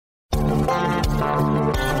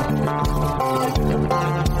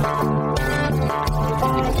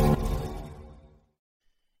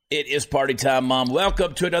It is party time, Mom.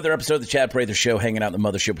 Welcome to another episode of the Chad Prather Show, hanging out in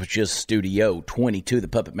the mothership, which is Studio 22. The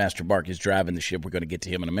Puppet Master Mark is driving the ship. We're going to get to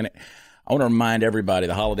him in a minute. I want to remind everybody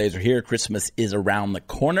the holidays are here. Christmas is around the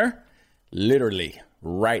corner, literally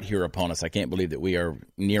right here upon us. I can't believe that we are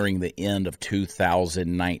nearing the end of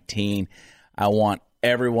 2019. I want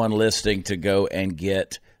everyone listening to go and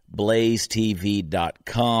get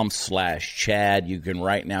blazetv.com/Chad. You can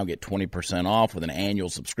right now get 20% off with an annual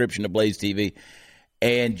subscription to Blaze TV.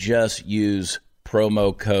 And just use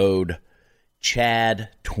promo code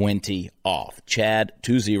CHAD20 off.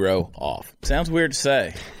 CHAD20 off. Sounds weird to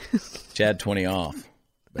say. CHAD20 off.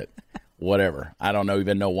 But whatever. I don't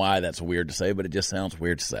even know why that's weird to say, but it just sounds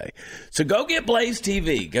weird to say. So go get Blaze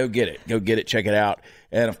TV. Go get it. Go get it. Check it out.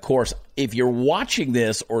 And, of course, if you're watching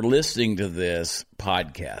this or listening to this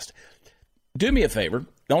podcast, do me a favor.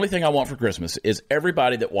 The only thing I want for Christmas is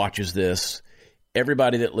everybody that watches this,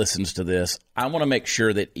 everybody that listens to this, I want to make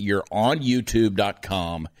sure that you're on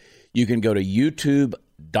YouTube.com. You can go to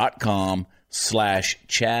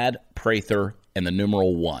YouTube.com/Chad Prather and the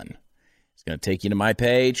numeral 1. It's going to take you to my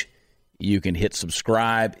page. You can hit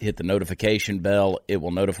subscribe, hit the notification bell. It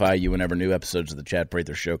will notify you whenever new episodes of the Chad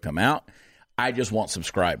Prather Show come out. I just want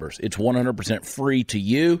subscribers. It's 100% free to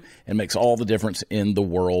you and makes all the difference in the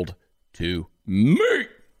world to me.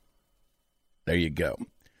 There you go.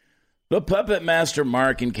 The Puppet Master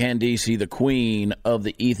Mark and Candice, the queen of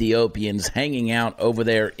the Ethiopians, hanging out over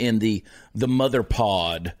there in the Mother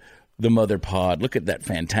Pod. The Mother Pod. Look at that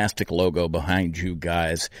fantastic logo behind you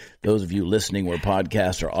guys. Those of you listening where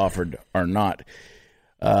podcasts are offered are not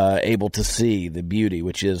able to see the beauty,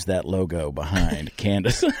 which is that logo behind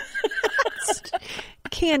Candace.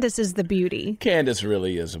 Candace is the beauty. Candace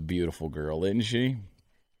really is a beautiful girl, isn't she?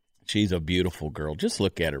 She's a beautiful girl. Just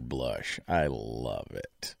look at her blush. I love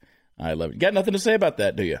it. I love it. You got nothing to say about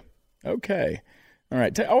that, do you? Okay. All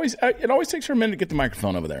right. It always takes her a minute to get the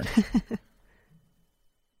microphone over there.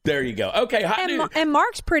 There you go. Okay. Hot news. And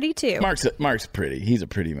Mark's pretty, too. Mark's pretty. He's a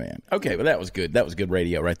pretty man. Okay, well, that was good. That was good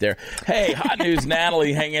radio right there. Hey, hot news,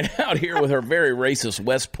 Natalie hanging out here with her very racist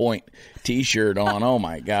West Point T-shirt on. Oh,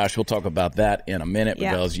 my gosh. We'll talk about that in a minute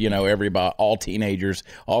because, everybody, all teenagers,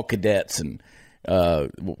 all cadets, and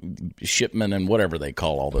shipmen and whatever they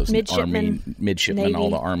call all those midshipmen, Navy. All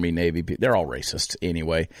the Army, Navy, they're all racist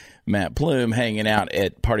anyway. Matt Plume hanging out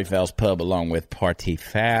at Party Foul's Pub along with Party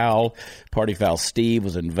Foul. Party Foul Steve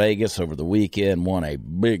was in Vegas over the weekend, won a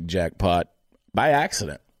big jackpot by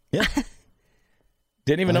accident. Yeah.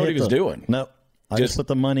 Didn't even know what he was doing. No. I just put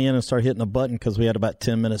the money in and started hitting a button because we had about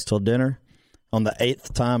 10 minutes till dinner. On the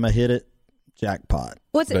 8th time I hit it, jackpot.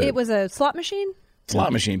 It was a slot machine?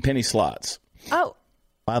 Slot machine, penny slots. Oh.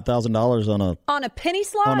 $5,000 on a penny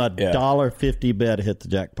slot? On a $1.50 bet hit the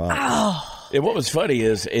jackpot. Oh. And what was funny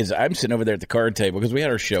is I'm sitting over there at the card table because we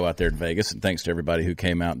had our show out there in Vegas, and thanks to everybody who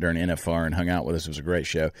came out during NFR and hung out with us. It was a great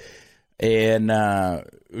show. And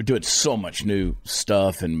we're doing so much new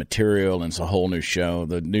stuff and material, and it's a whole new show.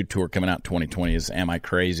 The new tour coming out 2020 is Am I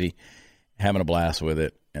Crazy? Having a blast with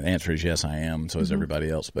it. And the answer is yes, I am. So is everybody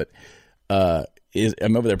else. But I'm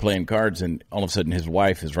over there playing cards, and all of a sudden his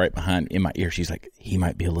wife is right behind in my ear. She's like, he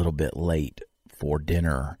might be a little bit late for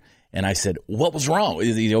dinner. And I said, what was wrong?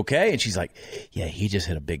 Is he okay? And she's like, yeah, he just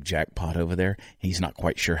hit a big jackpot over there. He's not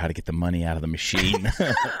quite sure how to get the money out of the machine.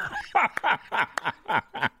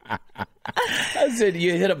 I said,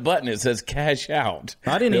 you hit a button. It says cash out.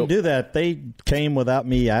 I didn't even do that. They came without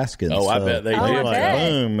me asking. Oh, so I bet they did. Like,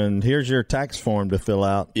 boom, and here's your tax form to fill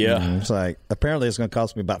out. Yeah. And it's like, apparently it's going to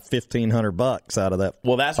cost me about $1,500 out of that.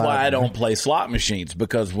 Well, that's why I don't play slot machines,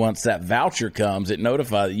 because once that voucher comes, it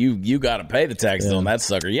notifies you got to pay the taxes on that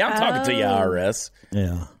sucker. Yeah, I'm talking to you, IRS.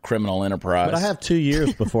 Yeah. Criminal enterprise. But I have 2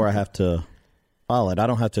 years before I have to file it. I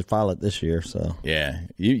don't have to file it this year, so. Yeah,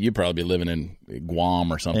 you probably be living in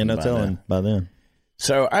Guam or something. Ain't no telling by then.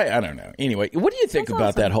 So I don't know. Anyway, what do you think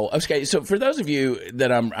about that whole? Okay, so for those of you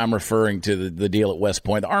that I'm referring to the deal at West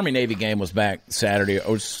Point, the Army Navy game was back Saturday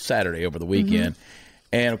over the weekend,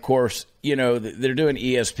 and of course, they're doing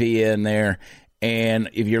ESPN there. And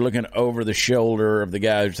if you're looking over the shoulder of the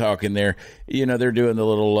guys talking there, they're doing the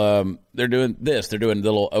little, they're doing this, they're doing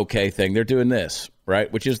the little okay thing, they're doing this,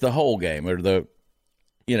 right, which is the whole game or the.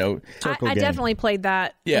 I definitely played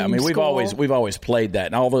that. Yeah, I mean, we've always played that,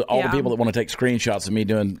 and all the people that want to take screenshots of me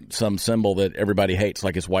doing some symbol that everybody hates,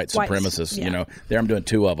 like it's white supremacists. There I'm doing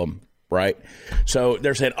 2 of them, right? So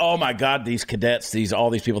they're saying, "Oh my God, these cadets, all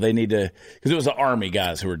these people, they need to," because it was the Army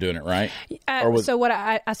guys who were doing it, right? So what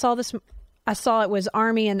I saw this I saw it was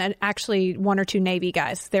Army and actually one or two Navy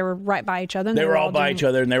guys. They were right by each other. And they were all by each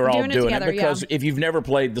other, and they were all doing together, it. Because if you've never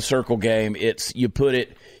played the circle game, it's you put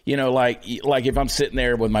it, like if I'm sitting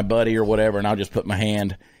there with my buddy or whatever, and I'll just put my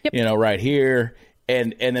hand, right here,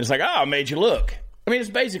 and then it's like, oh, I made you look. I mean, it's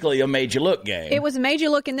basically a made you look game. It was a made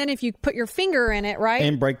you look, and then if you put your finger in it, right?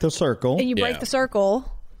 And break the circle. And you break the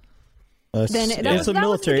circle. Then it's a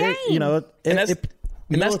military,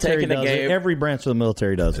 and that's taking the game. Every branch of the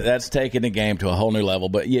military does it. That's taking the game to a whole new level.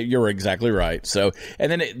 But you're exactly right. So,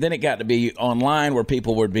 and then it got to be online where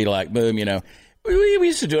people would be like, boom, we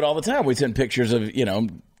used to do it all the time. We'd send pictures of,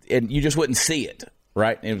 and you just wouldn't see it,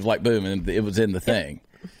 right? And it was like, boom, and it was in the thing.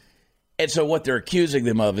 And so what they're accusing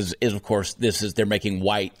them of is of course, they're making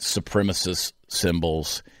white supremacist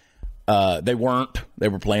symbols. They weren't. They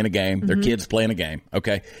were playing a game. Their kids playing a game.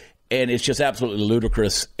 Okay. And it's just absolutely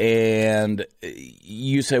ludicrous. And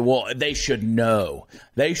you say, well, they should know.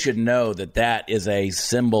 They should know that is a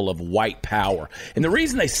symbol of white power. And the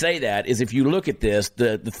reason they say that is if you look at this,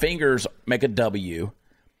 the fingers make a W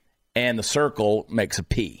and the circle makes a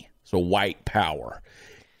P. So white power.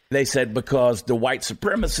 They said because the white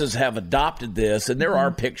supremacists have adopted this, and there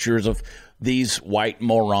are pictures of these white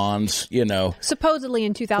morons, Supposedly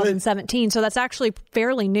in 2017, so that's actually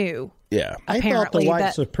fairly new. Yeah. I thought the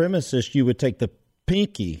white supremacists, you would take the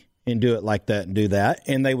pinky and do it like that and do that,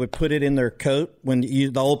 and they would put it in their coat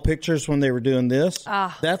the old pictures when they were doing this.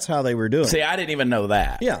 That's how they were doing it. See, I didn't even know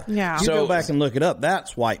that. Yeah. You go back and look it up.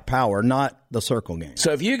 That's white power, not the circle game.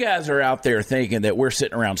 So if you guys are out there thinking that we're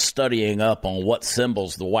sitting around studying up on what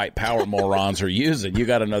symbols the white power morons are using, you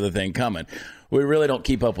got another thing coming. We really don't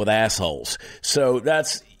keep up with assholes. So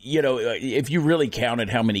that's, if you really counted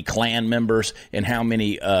how many Klan members and how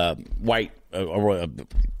many white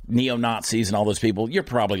neo-Nazis and all those people, you're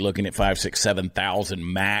probably looking at 5,000, 6,000,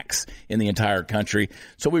 7,000 max in the entire country.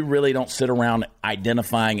 So we really don't sit around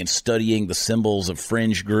identifying and studying the symbols of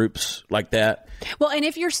fringe groups like that. Well, and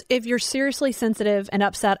if you're seriously sensitive and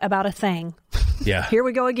upset about a thing, here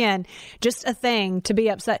we go again, just a thing to be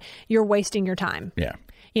upset, you're wasting your time. Yeah.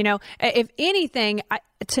 If anything,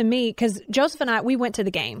 to me, because Joseph and I, we went to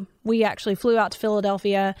the game. We actually flew out to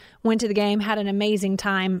Philadelphia, went to the game, had an amazing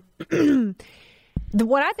time.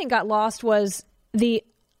 What I think got lost was the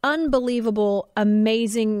unbelievable,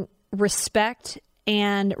 amazing respect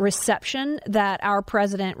and reception that our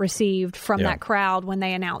president received from that crowd when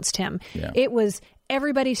they announced him. Yeah. It was,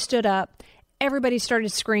 everybody stood up, everybody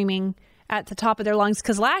started screaming at the top of their lungs,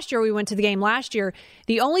 because last year we went to the game last year,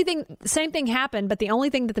 same thing happened, but the only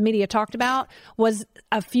thing that the media talked about was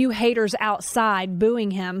a few haters outside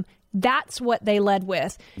booing him. That's what they led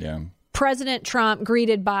with. Yeah. President Trump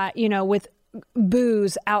greeted by, with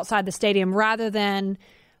boos outside the stadium, rather than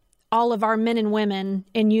all of our men and women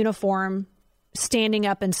in uniform standing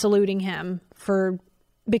up and saluting him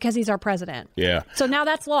because he's our president. Yeah. So now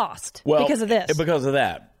that's lost because of this. Because of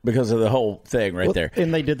that. Because of the whole thing there.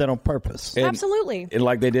 And they did that on purpose. Absolutely. And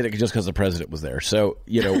like they did it just because the president was there. So,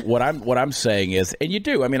 what I'm saying is, and you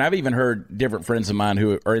do, I mean, I've even heard different friends of mine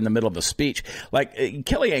who are in the middle of a speech. Like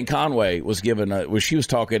Kellyanne Conway was she was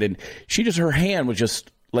talking, and her hand was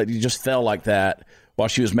just fell like that while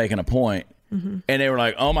she was making a point. Mm-hmm. And they were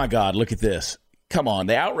like, oh my God, look at this. Come on,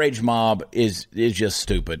 the outrage mob is just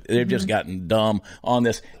stupid. They've just gotten dumb on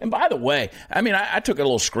this. And by the way, I mean, I took a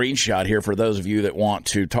little screenshot here for those of you that want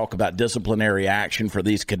to talk about disciplinary action for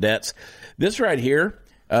these cadets. This right here,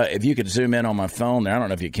 if you could zoom in on my phone there, I don't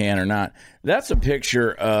know if you can or not. That's a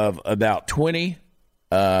picture of about 20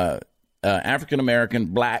 African-American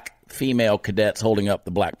black female cadets holding up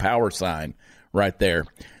the Black Power sign right there.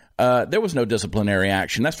 There was no disciplinary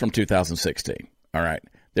action. That's from 2016. All right.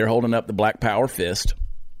 They're holding up the Black Power fist.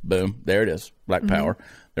 Boom. There it is. Black Power.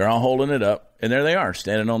 They're all holding it up. And there they are,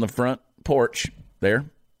 standing on the front porch there.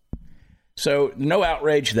 So no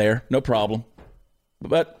outrage there. No problem.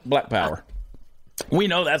 But Black Power. We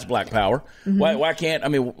know that's Black Power. Mm-hmm. Why can't,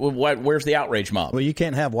 where's the outrage mob? Well, you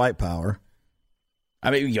can't have white power.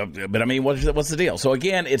 What's the deal? So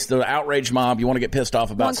again, it's the outrage mob. You want to get pissed off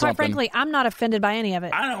about something. Quite frankly, I'm not offended by any of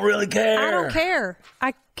it. I don't really care. I don't care.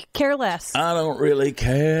 I care less. I don't really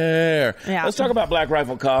care. Yeah. Let's talk about Black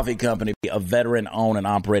Rifle Coffee Company, a veteran-owned and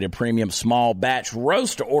operated premium small batch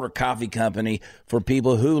roast-to-order coffee company for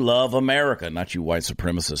people who love America, not you white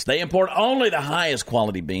supremacists. They import only the highest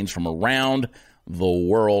quality beans from around the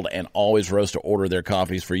world and always roast to order their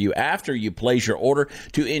coffees for you after you place your order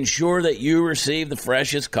to ensure that you receive the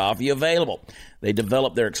freshest coffee available. They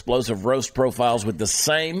develop their explosive roast profiles with the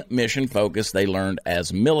same mission focus they learned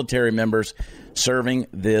as military members serving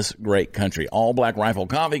this great country. All Black Rifle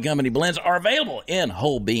Coffee Company blends are available in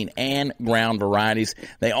whole bean and ground varieties.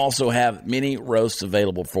 They also have mini roasts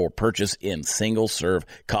available for purchase in single-serve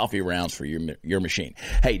coffee rounds for your machine.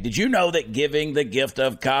 Hey, did you know that giving the gift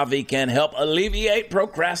of coffee can help alleviate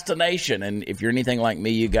procrastination? And if you're anything like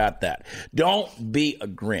me, you got that. Don't be a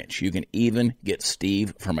Grinch. You can even get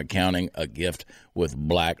Steve from accounting a gift with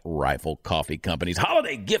Black Rifle Coffee Company's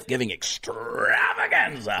holiday gift-giving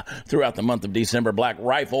extravaganza. Throughout the month of December, Black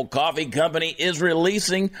Rifle Coffee Company is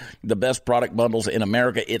releasing the best product bundles in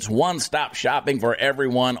America. It's one-stop shopping for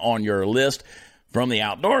everyone on your list, from the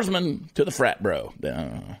outdoorsman to the frat bro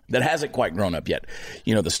that hasn't quite grown up yet.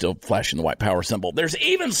 You know, the still flashing the white power symbol. There's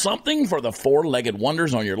even something for the four-legged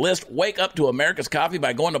wonders on your list. Wake up to America's coffee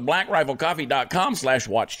by going to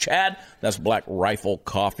blackriflecoffee.com/watchchad. That's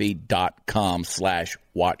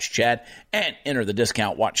blackriflecoffee.com/watchchad. And enter the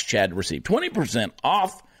discount WatchChad to receive 20%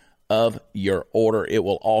 off of your order. It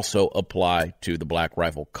will also apply to the Black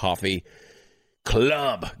Rifle Coffee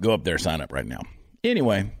Club. Go up there, sign up right now.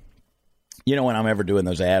 Anyway, you know, when I'm ever doing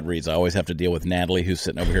those ad reads, I always have to deal with Natalie, who's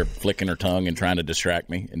sitting over here flicking her tongue and trying to distract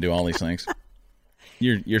me and do all these things.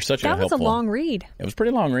 You're such a helpful. That was a long read. It was a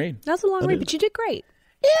pretty long read. That was a long read, but you did great.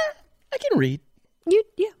 Yeah, I can read.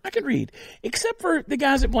 Yeah. I can read. Except for the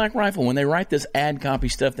guys at Black Rifle. When they write this ad copy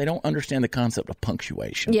stuff, they don't understand the concept of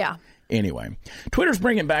punctuation. Yeah. Anyway, Twitter's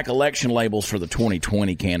bringing back election labels for the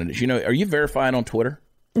 2020 candidates. You know, are you verified on Twitter?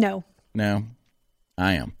 No. No,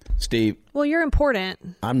 I am. Steve? Well, you're important.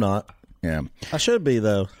 I'm not. Yeah. I should be,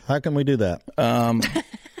 though. How can we do that?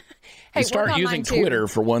 Hey, start using Twitter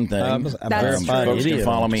for one thing. I'm That's Folks can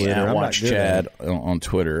follow me Twitter. at I'm Watch not good at Chad on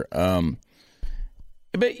Twitter.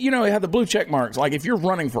 But, you know, they have the blue check marks. Like, if you're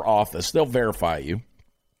running for office, they'll verify you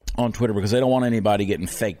on Twitter because they don't want anybody getting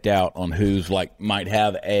faked out on who's, like, might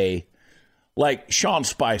have a... Like Sean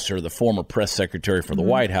Spicer, the former press secretary for the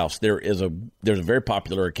White House, there's a very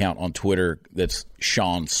popular account on Twitter that's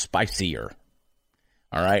Sean Spicier.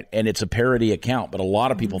 All right. And it's a parody account, but a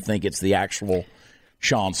lot of people think it's the actual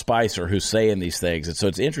Sean Spicer who's saying these things. And so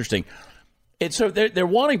it's interesting. And so they're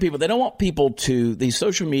wanting people. They don't want people to, these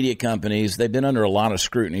social media companies, they've been under a lot of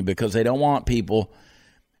scrutiny because they don't want people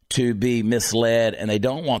to be misled, and they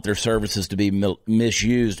don't want their services to be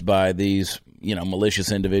misused by these, you know,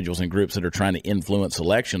 malicious individuals and groups that are trying to influence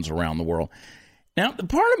elections around the world. Now, the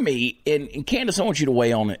part of me, and Candace, I want you to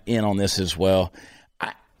weigh in on this as well.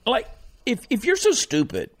 If you're so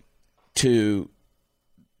stupid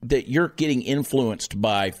that you're getting influenced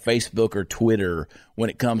by Facebook or Twitter when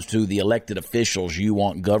it comes to the elected officials you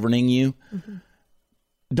want governing you,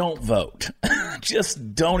 don't vote.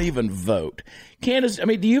 Just don't even vote. Candace, I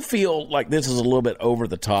mean, do you feel like this is a little bit over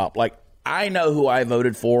the top? Like, I know who I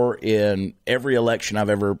voted for in every election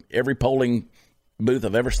every polling booth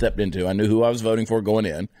I've ever stepped into. I knew who I was voting for going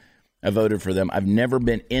in. I voted for them. I've never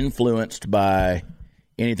been influenced by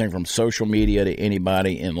anything from social media to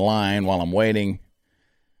anybody in line while I'm waiting.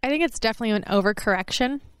 I think it's definitely an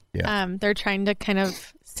overcorrection. Yeah. They're trying to kind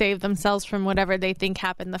of save themselves from whatever they think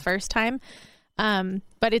happened the first time.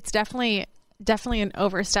 But it's definitely an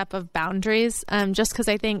overstep of boundaries, just because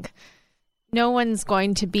I think no one's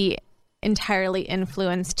going to be entirely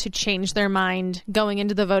influenced to change their mind going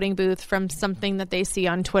into the voting booth from something that they see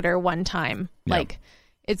on Twitter one time. Yeah. Like,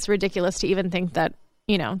 it's ridiculous to even think that,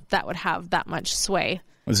 you know, that would have that much sway.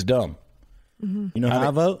 It's dumb. You know how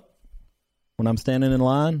I vote? When I'm standing in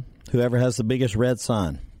line, whoever has the biggest red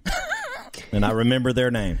sign. And I remember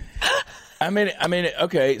their name. I mean,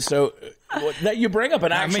 okay, so that you bring up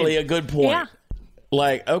a good point. Yeah.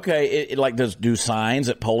 Like, okay, do signs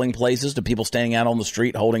at polling places, do people standing out on the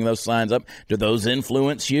street holding those signs up, do those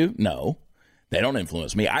influence you? No, they don't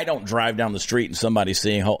influence me. I don't drive down the street and somebody I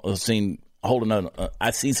see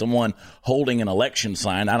someone holding an election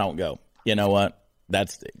sign. I don't go, you know what?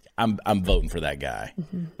 I'm voting for that guy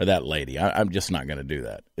or that lady. I'm just not going to do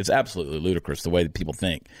that. It's absolutely ludicrous the way that people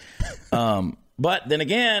think. But then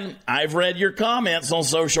again, I've read your comments on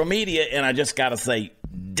social media, and I just got to say,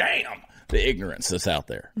 damn, the ignorance that's out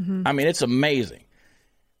there. I mean, it's amazing.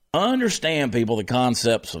 Understand, people, the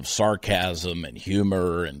concepts of sarcasm and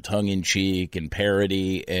humor and tongue-in-cheek and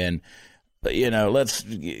parody and, did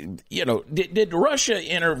Russia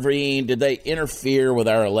intervene? Did they interfere with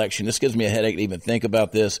our election? This gives me a headache to even think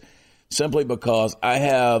about this, simply because I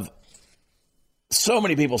have so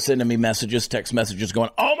many people sending me text messages going,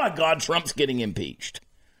 oh, my God, Trump's getting impeached.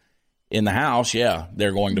 In the House, yeah,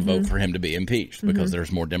 they're going to vote for him to be impeached because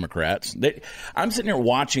there's more Democrats. I'm sitting here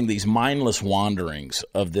watching these mindless wanderings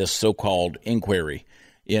of this so-called inquiry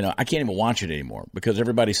I can't even watch it anymore because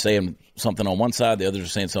everybody's saying something on one side, the others are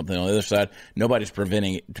saying something on the other side. Nobody's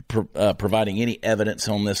providing any evidence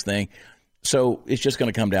on this thing. So it's just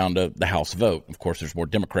going to come down to the House vote. Of course, there's more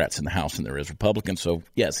Democrats in the House than there is Republicans. So,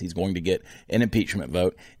 yes, he's going to get an impeachment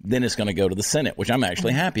vote. Then it's going to go to the Senate, which I'm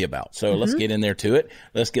actually happy about. So let's get in there to it.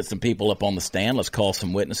 Let's get some people up on the stand. Let's call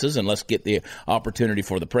some witnesses, and let's get the opportunity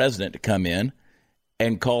for the president to come in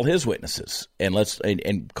and call his witnesses, and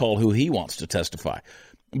and call who he wants to testify.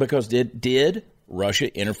 Because did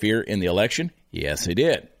Russia interfere in the election? Yes, they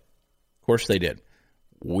did. Of course they did.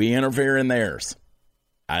 We interfere in theirs.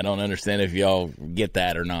 I don't understand if y'all get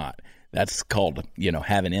that or not. That's called,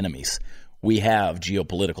 having enemies. We have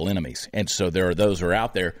geopolitical enemies. And so there are those who are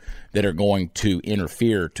out there that are going to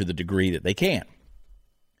interfere to the degree that they can.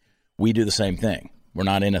 We do the same thing. We're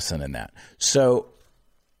not innocent in that. So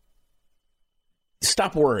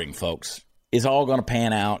stop worrying, folks. It's all going to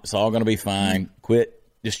pan out. It's all going to be fine. Quit.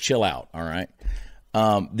 Just chill out, all right?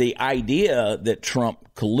 The idea that Trump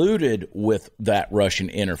colluded with that Russian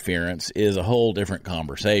interference is a whole different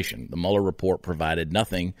conversation. The Mueller report provided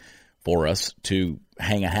nothing for us to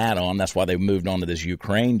hang a hat on. That's why they moved on to this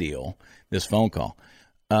Ukraine deal, this phone call.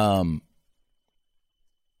 And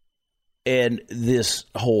this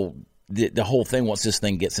the whole thing, once this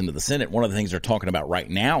thing gets into the Senate, one of the things they're talking about right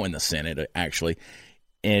now in the Senate, actually,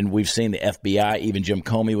 and we've seen the FBI, even Jim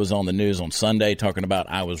Comey was on the news on Sunday talking about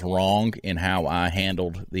I was wrong in how I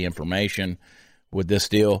handled the information with this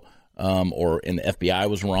deal, and the FBI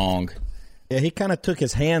was wrong. Yeah, he kind of took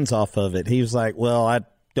his hands off of it. He was like, well, I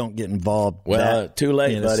don't get involved. Well, too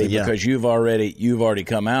late, buddy, because you've already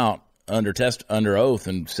come out under oath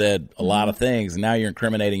and said a lot of things, and now you're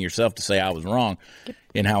incriminating yourself to say I was wrong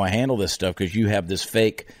in how I handle this stuff because you have this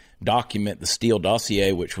fake document, the Steele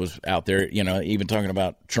dossier, which was out there, even talking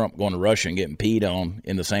about Trump going to Russia and getting peed on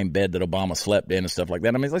in the same bed that Obama slept in and stuff like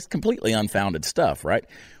that. I mean, it's completely unfounded stuff, right?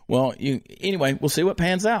 Well, anyway, we'll see what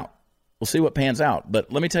pans out.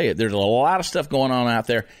 But let me tell you, there's a lot of stuff going on out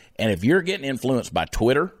there. And if you're getting influenced by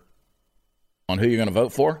Twitter on who you're going to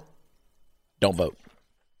vote for, don't vote.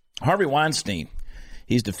 Harvey Weinstein,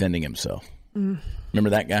 he's defending himself.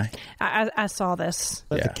 Remember that guy? I saw this.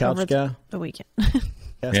 The couch guy? The weekend.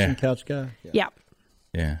 Couch guy?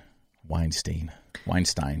 Yeah. Weinstein.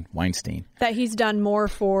 That he's done more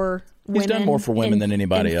for women. He's done more for women than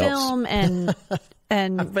anybody else. Film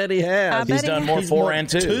and I bet he has. He's done more for and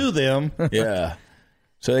to them. Yeah.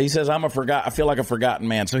 So he says, I feel like a forgotten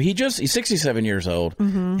man. So he's 67 years old.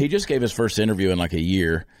 Mm-hmm. He just gave his first interview in like a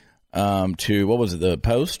year to, what was it, the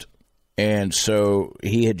Post? And so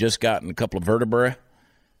he had just gotten a couple of vertebrae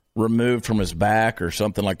removed from his back or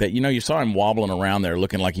something like that. You saw him wobbling around there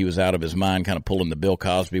looking like he was out of his mind, kind of pulling the Bill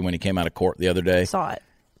Cosby when he came out of court the other day. Saw it.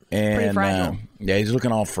 And, pretty fragile. He's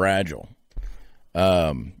looking all fragile.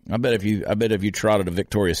 I bet if you trotted a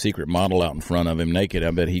Victoria's Secret model out in front of him naked,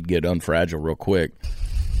 I bet he'd get unfragile real quick.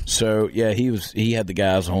 So yeah, he had the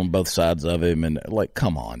guys on both sides of him, and like,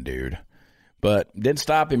 come on, dude. But didn't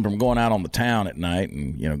stop him from going out on the town at night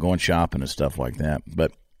and going shopping and stuff like that.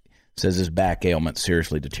 But says his back ailment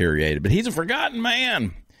seriously deteriorated. But he's a forgotten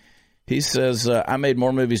man. He says, I made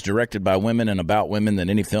more movies directed by women and about women than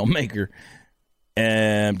any filmmaker.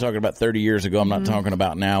 And I'm talking about 30 years ago. I'm not talking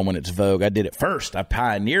about now when it's vogue. I did it first. I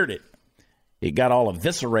pioneered it. It got all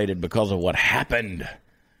eviscerated because of what happened.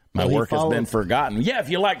 My work has been forgotten. Yeah, if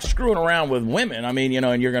you like screwing around with women, I mean,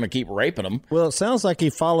 and you're going to keep raping them. Well, it sounds like he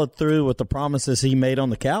followed through with the promises he made on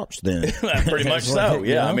the couch then. Pretty much so,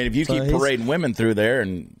 yeah. I mean, if you keep parading women through there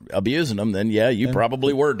and abusing them, then, you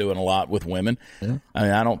probably were doing a lot with women. Yeah. I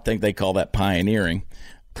mean, I don't think they call that pioneering.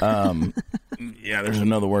 There's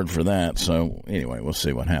another word for that. So, anyway, we'll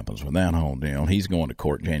see what happens with that whole deal. He's going to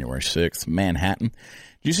court January 6th, Manhattan.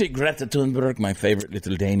 Did you see Greta Thunberg, my favorite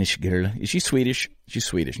little Danish girl? Is she Swedish? She's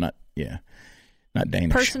Swedish, not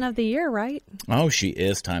Danish. Person of the year, right? Oh, she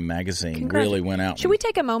is. Time Magazine really went out. Should we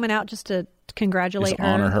take a moment out just to congratulate her?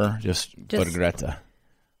 Honor her. Just for Greta.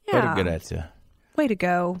 Yeah. For Greta. Way to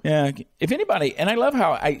go. Yeah. If anybody, and I love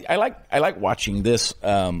how I like watching this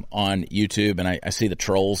on YouTube, and I see the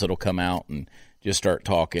trolls that'll come out and just start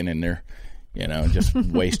talking, and they're, just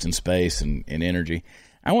wasting space and energy.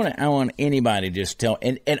 I want anybody to just tell,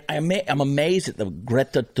 and I'm amazed at the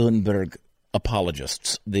Greta Thunberg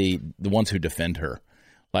apologists, the ones who defend her.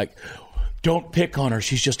 Like, don't pick on her.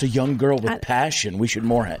 She's just a young girl with passion. We should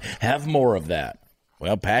have more of that.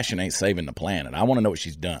 Well, passion ain't saving the planet. I want to know what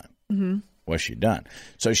she's done. Mm-hmm. What's she done?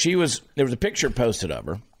 So there was a picture posted of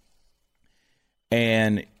her,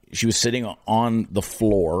 and she was sitting on the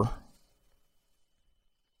floor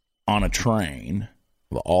on a train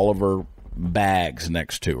with all of her bags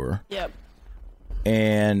next to her. Yep.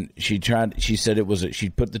 And she said she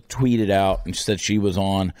tweeted out and said she was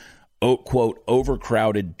on, quote,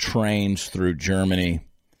 overcrowded trains through Germany.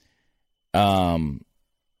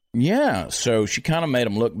 Yeah, so she kind of made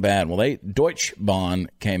them look bad. Well, Deutsche Bahn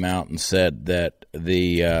came out and said that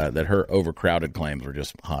that her overcrowded claims were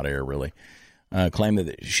just hot air, really. Claimed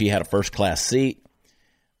that she had a first-class seat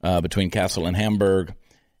between Kassel and Hamburg,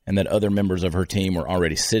 and that other members of her team were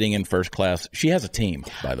already sitting in first class. She has a team,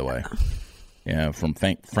 by the way, from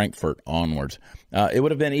Frankfurt onwards. It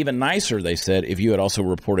would have been even nicer, they said, if you had also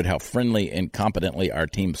reported how friendly and competently our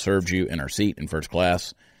team served you in our seat in first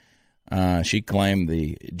class. She claimed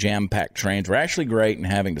the jam-packed trains were actually great and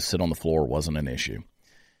having to sit on the floor wasn't an issue.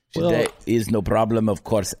 There is no problem, of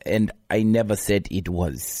course, and I never said it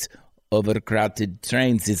was. Overcrowded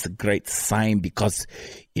trains is a great sign because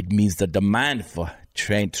it means the demand for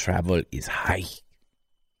train travel is high.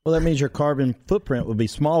 Well, that means your carbon footprint would be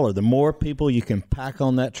smaller. The more people you can pack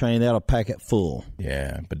on that train, that'll pack it full.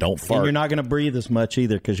 Yeah, but don't fart. And you're not going to breathe as much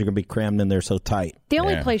either because you're going to be crammed in there so tight. The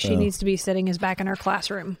only place she needs to be sitting is back in her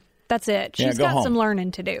classroom. That's it. She's got some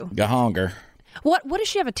learning to do. Go hunger. What does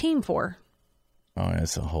she have a team for? Oh,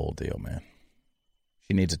 it's a whole deal, man.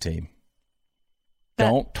 She needs a team.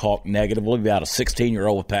 Don't talk negatively about a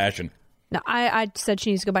 16-year-old with passion. No, I said she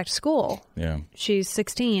needs to go back to school. Yeah. She's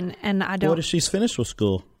 16, and I don't... What if she's finished with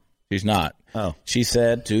school? She's not. Oh. She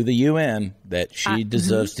said to the UN that she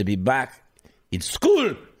deserves to be back in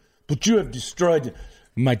school, but you have destroyed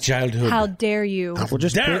my childhood. How dare you? Well,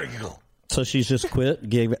 just dare quit. you? So she's just quit,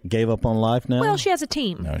 gave up on life now? Well, she has a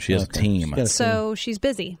team. No, she has a team. So she's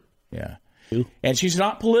busy. Yeah. And she's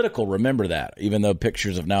not political, remember that, even though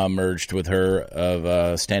pictures have now emerged with her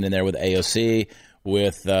of standing there with AOC,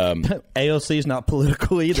 with... AOC's not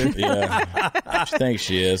political either. Yeah, she thinks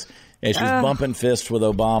she is. And she's bumping fists with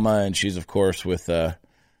Obama, and she's, of course, with, what's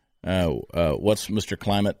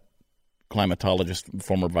Mr. Climatologist,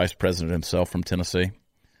 former vice president himself from Tennessee?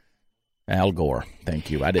 Al Gore.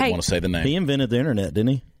 Thank you. I didn't want to say the name. He invented the internet, didn't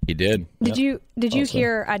he? He did. Did you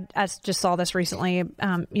hear? I just saw this recently.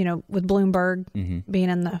 With Bloomberg being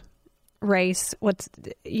in the race,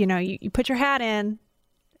 you put your hat in,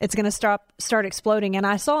 it's going to start exploding. And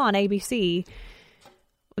I saw on ABC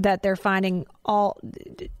that they're finding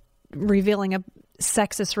revealing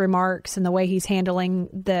sexist remarks and the way he's handling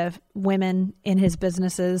the women in his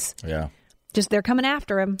businesses. Yeah. Just they're coming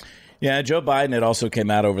after him. Yeah, Joe Biden, it also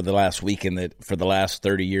came out over the last weekend that for the last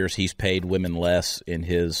 30 years he's paid women less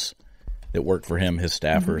that worked for him, his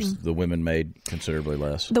staffers. Mm-hmm. The women made considerably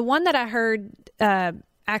less. The one that I heard,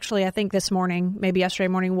 actually, I think this morning, maybe yesterday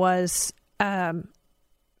morning, was the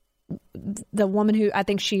woman who I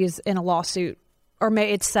think she is in a lawsuit, or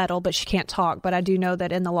it's settled, but she can't talk. But I do know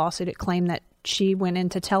that in the lawsuit it claimed that she went in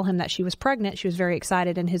to tell him that she was pregnant. She was very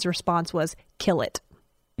excited, and his response was, "Kill it."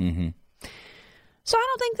 Mm-hmm. So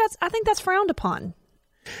I think that's frowned upon.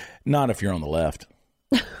 Not if you're on the left.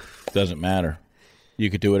 Doesn't matter.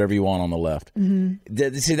 You could do whatever you want on the left.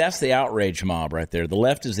 Mm-hmm. See, that's the outrage mob right there. The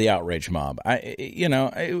left is the outrage mob. They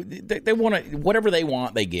want to, whatever they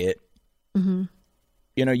want, they get. Mm-hmm.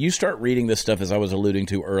 You start reading this stuff, as I was alluding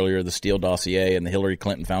to earlier, the Steele dossier and the Hillary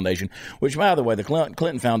Clinton Foundation, which, by the way, the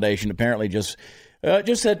Clinton Foundation apparently just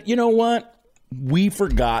said, you know what? We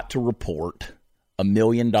forgot to report $1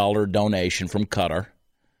 million donation from Qatar,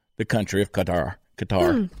 the country of Qatar,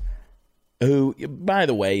 who, by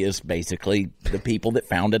the way, is basically the people that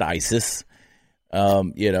founded ISIS,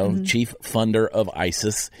 chief funder of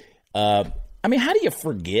ISIS. How do you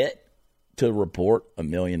forget to report $1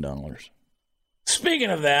 million? Speaking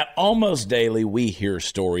of that, almost daily we hear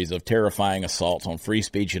stories of terrifying assaults on free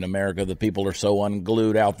speech in America. The people are so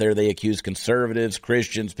unglued out there, they accuse conservatives,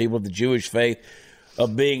 Christians, people of the Jewish faith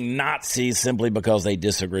of being Nazis simply because they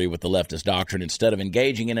disagree with the leftist doctrine. Instead of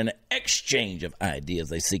engaging in an exchange of ideas,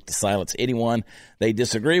 they seek to silence anyone they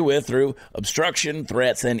disagree with through obstruction,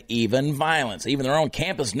 threats, and even violence. Even their own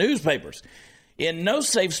campus newspapers. In No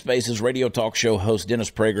Safe Spaces, radio talk show host Dennis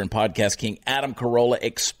Prager and podcast king Adam Carolla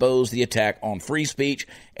exposed the attack on free speech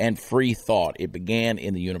and free thought. It began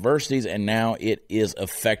in the universities, and now it is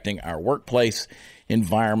affecting our workplace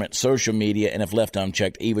environment, social media, and if left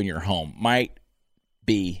unchecked, even your home. Might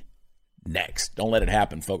be next. Don't let it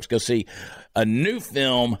happen, folks. Go see a new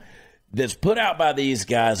film that's put out by these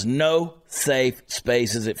guys, No Safe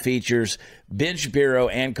Spaces. It features Ben Shapiro,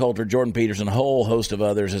 Ann Coulter, Jordan Peterson, a whole host of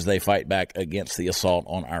others as they fight back against the assault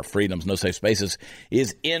on our freedoms. No Safe Spaces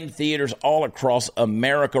is in theaters all across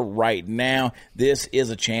America right now. This is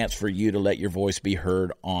a chance for you to let your voice be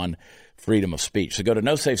heard on freedom of speech. So go to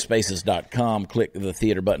nosafespaces.com, click the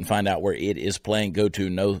theater button, find out where it is playing. Go to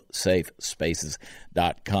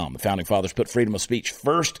nosafespaces.com. The Founding Fathers put freedom of speech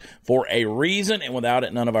first for a reason, and without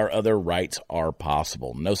it, none of our other rights are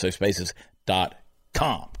possible.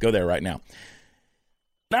 nosafespaces.com. Go there right now.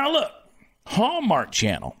 Now look, Hallmark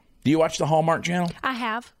Channel. Do you watch the Hallmark Channel? I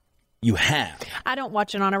have. You have. I don't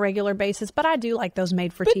watch it on a regular basis, but I do like those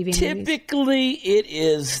made-for-TV movies. Typically, it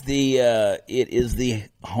is the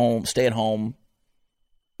home stay-at-home,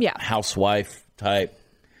 housewife type.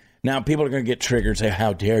 Now, people are going to get triggered and say,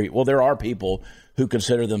 "How dare you?" Well, there are people who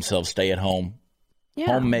consider themselves stay-at-home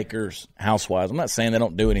homemakers, housewives. I'm not saying they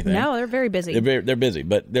don't do anything. No, they're very busy. They're busy,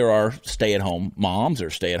 but there are stay-at-home moms or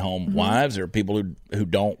stay-at-home wives. There are people who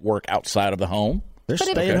don't work outside of the home. They're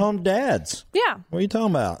stay-at-home dads. Yeah. What are you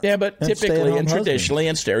talking about? Yeah, but And typically and stay-at-home traditionally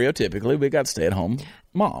and stereotypically, we got stay-at-home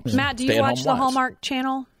moms. Matt, do you stay-at-home watch the wives. Hallmark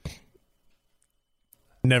Channel?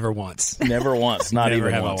 Never once. Never once. Not Never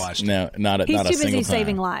even have I once. watched. No, not a He's not a too single busy time.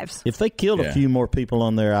 saving lives. If they killed a few more people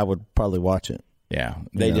on there, I would probably watch it. Yeah,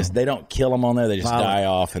 they You know. they don't kill them on there. They just die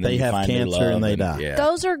off, and then They you have find new cancer love and they die. Yeah,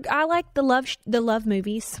 Those are I like the love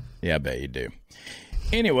movies. yeah, I bet you do.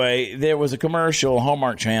 Anyway, there was a commercial,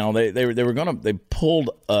 Hallmark Channel. They pulled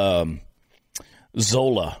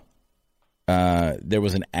Zola. There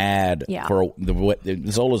was an ad for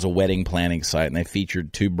Zola's a wedding planning site, and they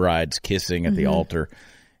featured two brides kissing at the altar,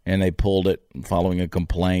 and they pulled it following a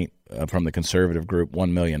complaint from the conservative group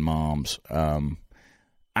 1 Million Moms.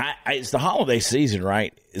 It's the holiday season,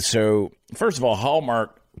 right? So first of all,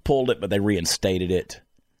 Hallmark pulled it, but they reinstated it.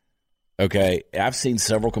 Okay, I've seen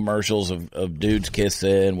several commercials of dudes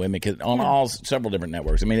kissing, women kissing on several different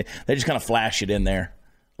networks. I mean, they just kind of flash it in there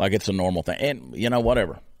like it's a normal thing, and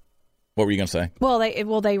whatever. What were you going to say? Well,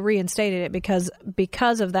 they reinstated it because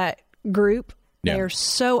of that group. Yeah. They're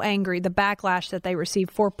so angry. The backlash that they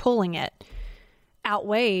received for pulling it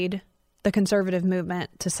outweighed the conservative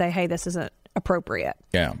movement to say, "Hey, this isn't appropriate."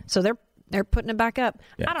 Yeah. So they're putting it back up.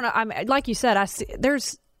 Yeah. I don't know. Like you said, I see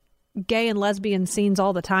there's gay and lesbian scenes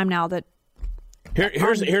all the time now. That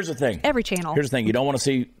Here's the thing. every channel. Here's the thing. You don't want to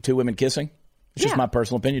see two women kissing? It's just my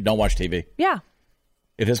personal opinion. Don't watch TV. Yeah,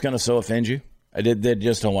 If it's going to so offend you, they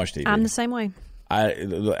just don't watch TV. I'm the same way.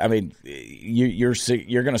 I mean, you're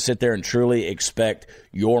going to sit there and truly expect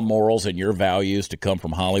your morals and your values to come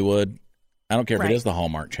from Hollywood. I don't care if it is the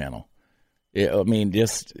Hallmark Channel. I mean,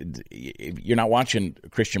 you're not watching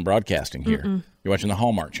Christian broadcasting here. You're watching the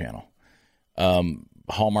Hallmark Channel.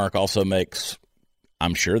 Hallmark also makes,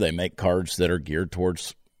 I'm sure they make cards that are geared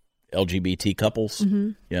towards LGBT couples.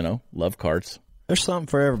 Love cards. There's something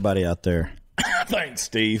for everybody out there. Thanks,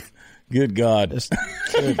 Steve. Good God.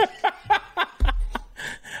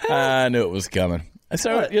 I knew it was coming.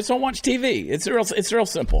 So just don't watch TV. It's real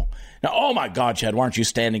simple. Now, oh my God, Chad, why aren't you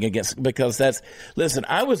standing against? Because listen.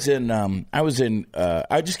 I'll just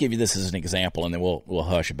give you this as an example, and then we'll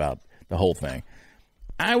hush about the whole thing.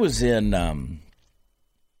 I was in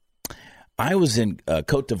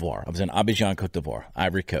Cote d'Ivoire. I was in Abidjan, Cote d'Ivoire,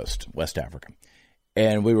 Ivory Coast, West Africa.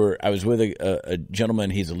 And I was with a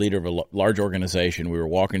gentleman. He's a leader of a large organization. We were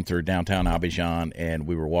walking through downtown Abidjan, and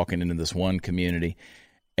we were walking into this one community.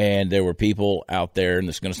 And there were people out there, and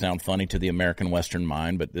this is going to sound funny to the American Western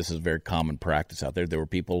mind, but this is very common practice out there. There were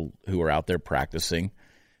people who were out there practicing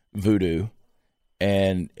voodoo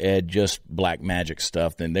and just black magic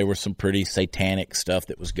stuff. Then there was some pretty satanic stuff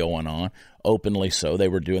that was going on, openly so. They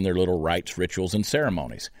were doing their little rites, rituals, and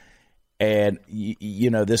ceremonies. And,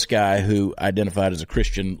 this guy who identified as a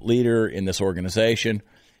Christian leader in this organization,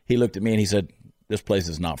 he looked at me and he said, "This place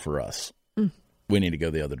is not for us. We need to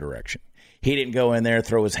go the other direction." He didn't go in there,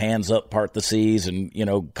 throw his hands up, part the seas, and,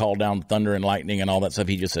 call down thunder and lightning and all that stuff.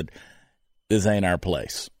 He just said, "This ain't our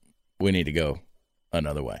place. We need to go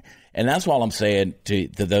another way." And that's why I'm saying to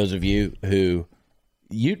those of you who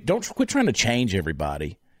you don't quit trying to change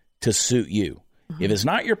everybody to suit you. If it's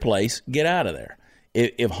not your place, get out of there.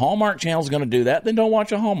 If Hallmark Channel is going to do that, then don't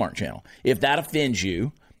watch a Hallmark Channel. If that offends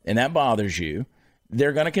you and that bothers you,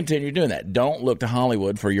 they're going to continue doing that. Don't look to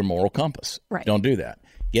Hollywood for your moral compass. Right. Don't do that.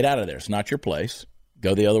 Get out of there. It's not your place.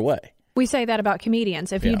 Go the other way. We say that about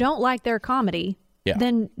comedians. If you don't like their comedy,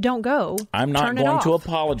 then don't go. I'm not going to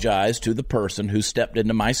apologize to the person who stepped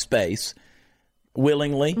into my space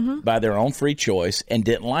willingly by their own free choice and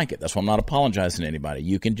didn't like it. That's why I'm not apologizing to anybody.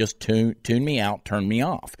 You can just tune me out, turn me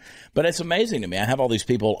off. But it's amazing to me. I have all these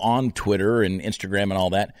people on Twitter and Instagram and all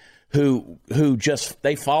that who just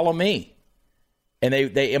they follow me. And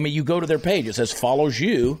they you go to their page, it says follows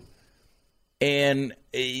you, and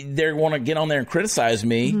they want to get on there and criticize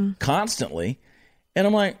me constantly. And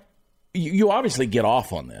I'm like, you obviously get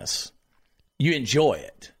off on this. You enjoy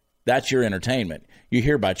it. That's your entertainment. You're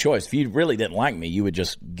here by choice. If you really didn't like me, you would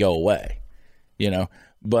just go away,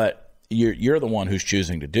 But you're the one who's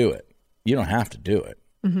choosing to do it. You don't have to do it.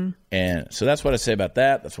 Mm-hmm. And so that's what I say about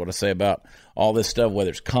that. That's what I say about all this stuff,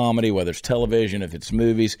 whether it's comedy, whether it's television, if it's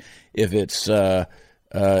movies, if it's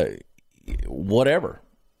whatever.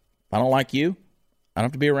 If I don't like you, I don't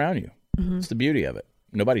have to be around you. Mm-hmm. It's the beauty of it.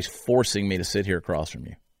 Nobody's forcing me to sit here across from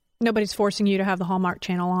you. Nobody's forcing you to have the Hallmark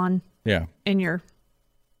Channel on in your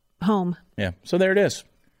home. Yeah. So there it is.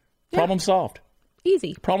 Problem solved.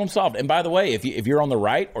 Easy. Problem solved. And by the way, if you're on the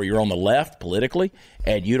right or you're on the left politically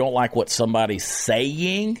and you don't like what somebody's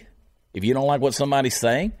saying,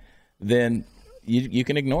 then you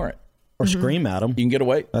can ignore it. Or scream at them. You can get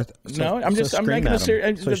away. I'm making a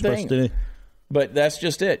serious thing. But that's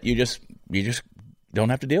just it. You just don't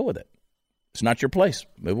have to deal with it. It's not your place.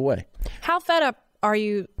 Move away. How fed up are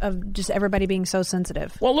you of just everybody being so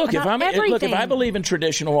sensitive? Well, look, if I believe in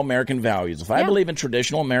traditional American values,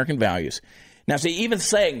 now, see, even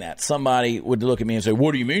saying that, somebody would look at me and say,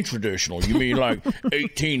 what do you mean traditional? You mean like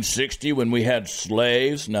 1860 when we had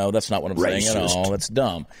slaves? No, that's not what I'm saying at all. That's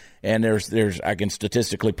dumb. And I can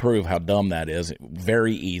statistically prove how dumb that is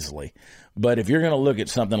very easily. But if you're going to look at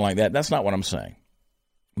something like that, that's not what I'm saying.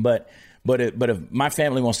 But if my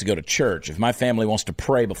family wants to go to church, if my family wants to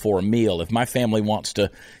pray before a meal, if my family wants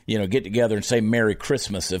to, get together and say Merry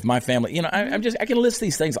Christmas, if my family, I can list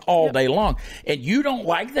these things all day long. And you don't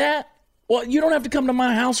like that? Well, you don't have to come to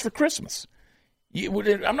my house for Christmas.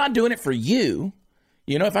 I'm not doing it for you.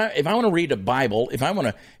 If I want to read a Bible, if I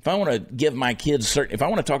want to give my kids if I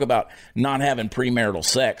want to talk about not having premarital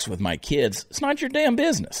sex with my kids, it's not your damn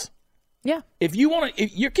business. Yeah. If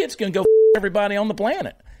your kids can go everybody on the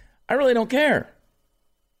planet. I really don't care.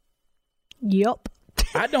 Yep.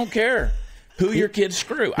 I don't care who your kids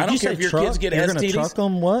screw. I don't care if your kids get STDs. You're going to truck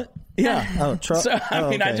them what? Yeah. Oh, truck. So,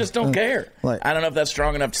 okay. I just don't care. I don't know if that's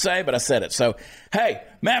strong enough to say, but I said it. So, hey,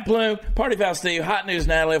 Matt Bloom, Party Foul Steve, Hot News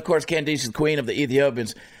Natalie, of course, Candice, the Queen of the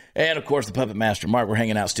Ethiopians, and, of course, the Puppet Master Mark. We're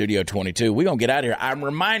hanging out Studio 22. We're going to get out of here. I'm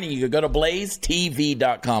reminding you to go to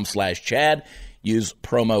blazetv.com/Chad. Use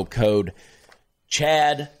promo code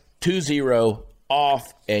CHAD20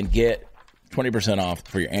 off and get 20% off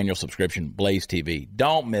for your annual subscription, Blaze TV.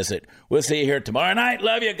 Don't miss it. We'll see you here tomorrow night.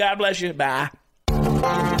 Love you. God bless you. Bye.